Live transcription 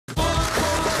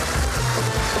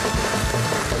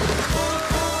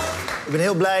Ik ben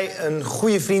heel blij een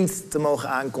goede vriend te mogen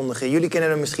aankondigen. Jullie kennen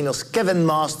hem misschien als Kevin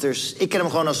Masters. Ik ken hem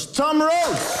gewoon als Tom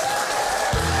Rhodes.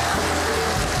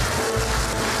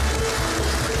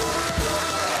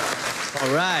 All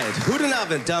right.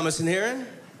 Goedenavond, dames en heren.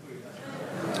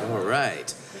 All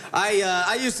right.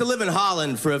 I used to live in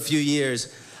Holland for a few years.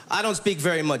 I don't speak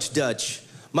very much Dutch.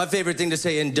 My favorite thing to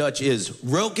say in Dutch is,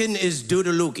 roken is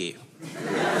doedeloekie.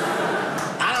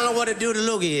 I don't know what a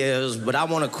doedeloekie is, but I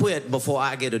want to quit before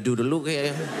I get a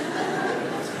doedeloekie.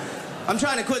 I'm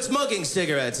trying to quit smoking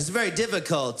cigarettes. It's very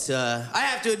difficult. I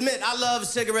have to admit, I love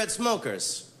cigarette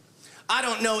smokers. I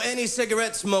don't know any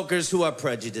cigarette smokers who are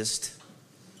prejudiced.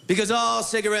 Because all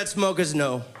cigarette smokers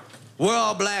know we're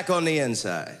all black on the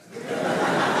inside.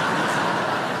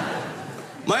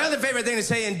 My other favorite thing to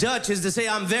say in Dutch is to say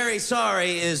I'm very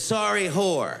sorry is sorry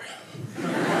whore.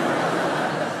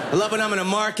 I love when I'm in a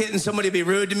market and somebody be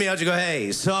rude to me, I'll just go,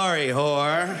 hey, sorry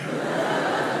whore.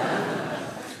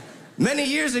 Many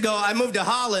years ago, I moved to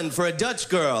Holland for a Dutch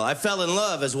girl. I fell in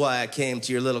love is why I came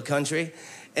to your little country.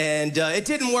 And it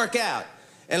didn't work out.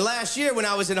 And last year when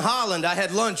I was in Holland, I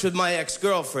had lunch with my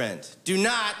ex-girlfriend. Do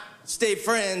not stay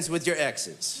friends with your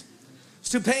exes. It's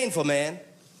too painful, man.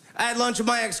 I had lunch with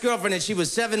my ex-girlfriend and she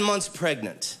was 7 months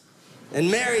pregnant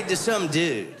and married to some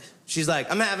dude. She's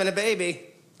like, I'm having a baby.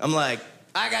 I'm like,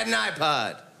 I got an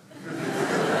iPod.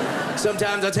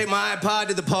 Sometimes I'll take my iPod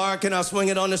to the park and I'll swing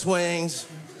it on the swings.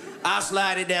 I'll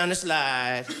slide it down the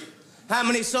slide. How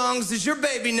many songs does your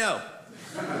baby know?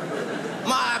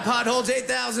 My iPod holds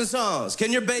 8,000 songs.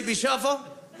 Can your baby shuffle?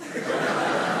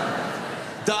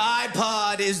 The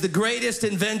iPod is the greatest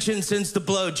invention since the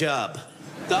blowjob.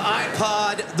 The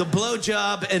iPod, the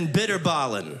blowjob, and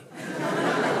bitterballen.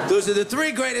 Those are the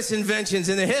 3 greatest inventions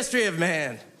in the history of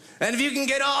man. And if you can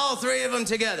get all 3 of them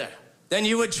together, then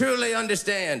you would truly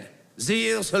understand.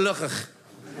 Zielsgelukkig.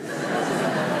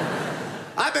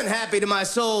 I've been happy to my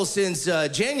soul since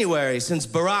January, since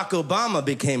Barack Obama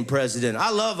became president. I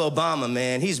love Obama,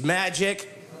 man. He's magic.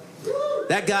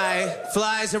 That guy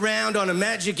flies around on a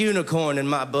magic unicorn in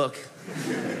my book.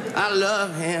 I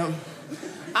love him.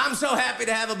 I'm so happy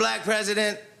to have a black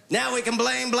president. Now we can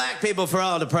blame black people for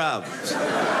all the problems.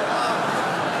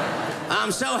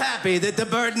 I'm so happy that the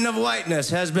burden of whiteness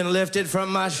has been lifted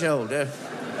from my shoulder.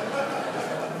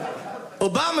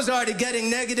 Obama's already getting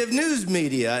negative news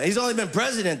media. He's only been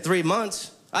president 3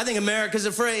 months. I think America's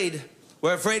afraid.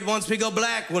 We're afraid once we go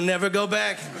black, we'll never go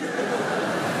back.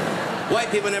 White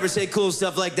people never say cool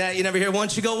stuff like that. You never hear,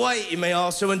 once you go white, you may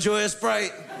also enjoy a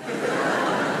Sprite.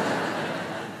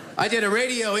 I did a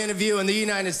radio interview in the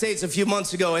United States a few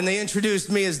months ago, and they introduced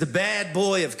me as the bad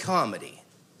boy of comedy.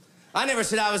 I never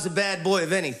said I was the bad boy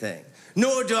of anything,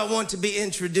 nor do I want to be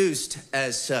introduced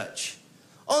as such.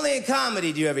 Only in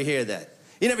comedy do you ever hear that.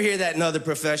 You never hear that in other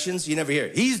professions. You never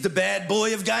hear, he's the bad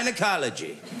boy of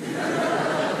gynecology.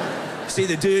 See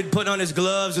the dude putting on his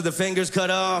gloves with the fingers cut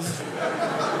off?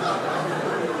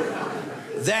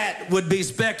 That would be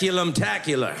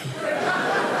speculum-tacular.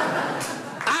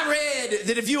 I read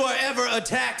that if you are ever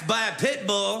attacked by a pit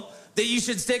bull, that you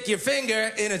should stick your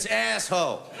finger in its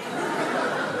asshole.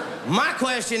 My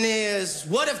question is,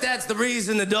 what if that's the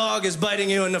reason the dog is biting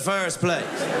you in the first place?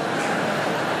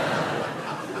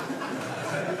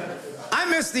 I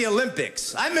miss the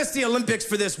Olympics. I miss the Olympics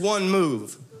for this one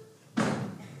move.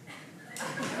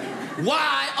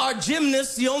 Why are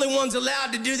gymnasts the only ones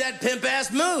allowed to do that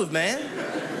pimp-ass move, man?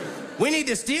 We need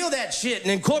to steal that shit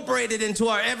and incorporate it into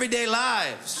our everyday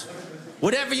lives.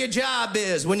 Whatever your job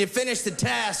is, when you finish the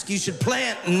task, you should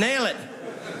plant and nail it.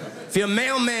 If you're a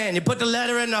mailman, you put the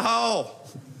letter in the hole.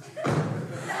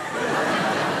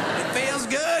 It feels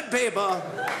good, people.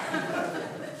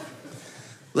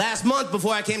 Last month,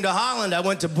 before I came to Holland, I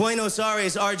went to Buenos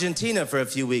Aires, Argentina for a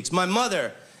few weeks. My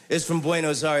mother is from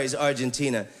Buenos Aires,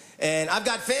 Argentina, and I've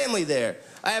got family there.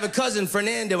 I have a cousin,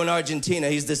 Fernando, in Argentina.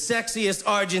 He's the sexiest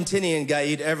Argentinian guy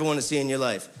you'd ever want to see in your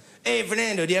life. Hey,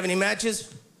 Fernando, do you have any matches?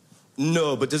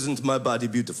 No, but isn't my body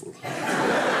beautiful?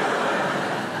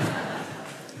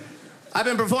 I've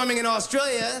been performing in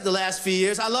Australia the last few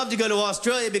years. I love to go to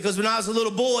Australia because when I was a little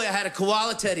boy, I had a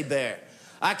koala teddy bear.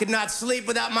 I could not sleep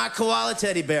without my koala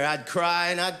teddy bear. I'd cry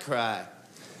and I'd cry.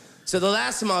 So the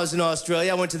last time I was in Australia,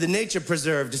 I went to the nature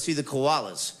preserve to see the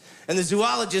koalas. And the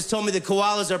zoologist told me the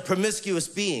koalas are promiscuous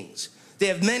beings. They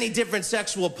have many different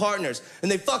sexual partners, and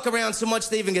they fuck around so much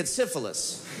they even get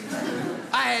syphilis.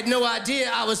 I had no idea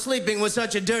I was sleeping with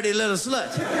such a dirty little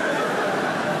slut.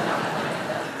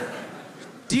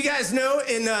 Do you guys know,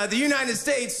 in the United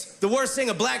States, the worst thing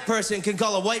a black person can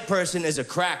call a white person is a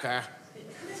cracker?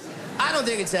 I I don't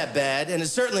think it's that bad, and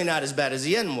it's certainly not as bad as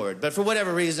the N-word. But for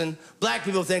whatever reason, black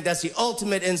people think that's the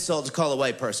ultimate insult to call a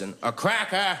white person a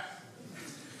cracker.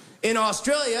 In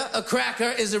Australia, a cracker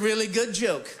is a really good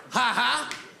joke. Ha ha,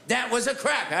 that was a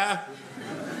cracker.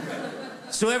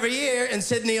 So every year in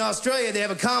Sydney, Australia, they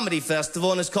have a comedy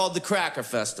festival, and it's called the Cracker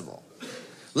Festival.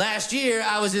 Last year,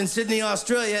 I was in Sydney,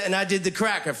 Australia, and I did the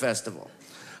Cracker Festival.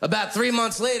 About 3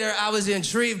 months later, I was in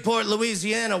Shreveport,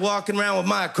 Louisiana, walking around with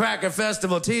my Cracker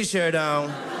Festival t-shirt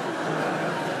on.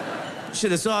 Should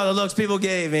have saw the looks people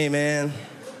gave me, man.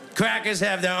 Crackers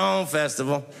have their own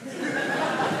festival.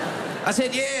 I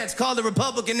said, yeah, it's called the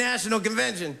Republican National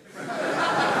Convention.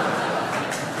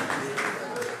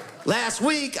 Last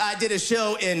week, I did a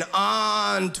show in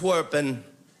Antwerpen,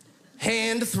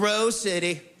 hand throw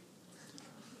city.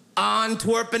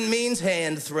 Antwerpen means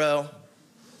hand throw.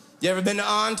 You ever been to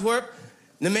Antwerp?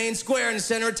 In the main square in the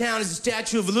center of town is a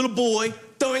statue of a little boy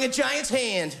throwing a giant's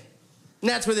hand. And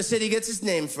that's where the city gets its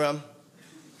name from.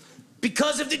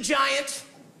 Because of the giant.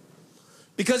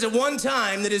 Because at one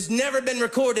time that has never been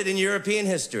recorded in European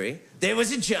history, there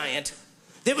was a giant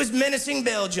that was menacing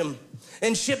Belgium,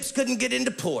 and ships couldn't get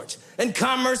into port, and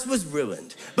commerce was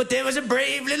ruined. But there was a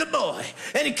brave little boy,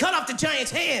 and he cut off the giant's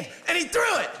hand, and he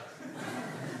threw it.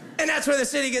 And that's where the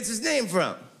city gets its name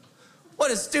from. What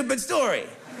a stupid story.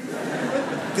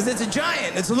 Because it's a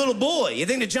giant, it's a little boy. You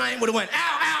think the giant would have went,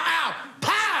 ow, ow, ow,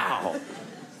 pow!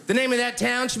 The name of that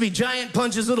town should be Giant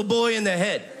Punches Little Boy in the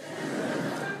Head.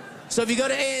 So if you go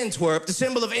to Antwerp, the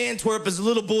symbol of Antwerp is a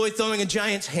little boy throwing a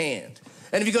giant's hand.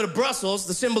 And if you go to Brussels,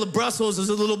 the symbol of Brussels is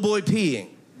a little boy peeing.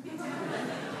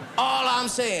 All I'm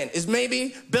saying is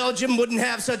maybe Belgium wouldn't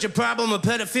have such a problem with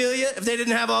pedophilia if they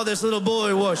didn't have all this little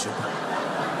boy worship.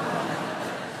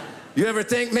 You ever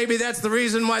think maybe that's the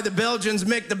reason why the Belgians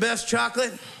make the best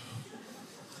chocolate?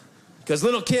 Because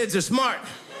little kids are smart.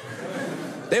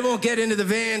 They won't get into the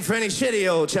van for any shitty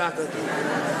old chocolate.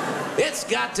 It's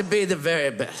got to be the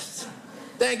very best.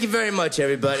 Thank you very much,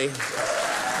 everybody.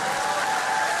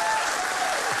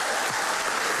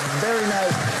 Very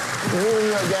nice. Hearing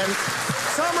you again.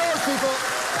 Tom Rhodes, people.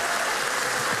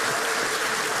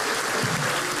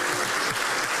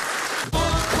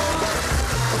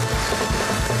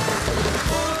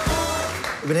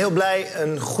 Ik ben heel blij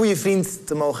een goede vriend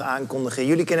te mogen aankondigen.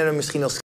 Jullie kennen hem misschien als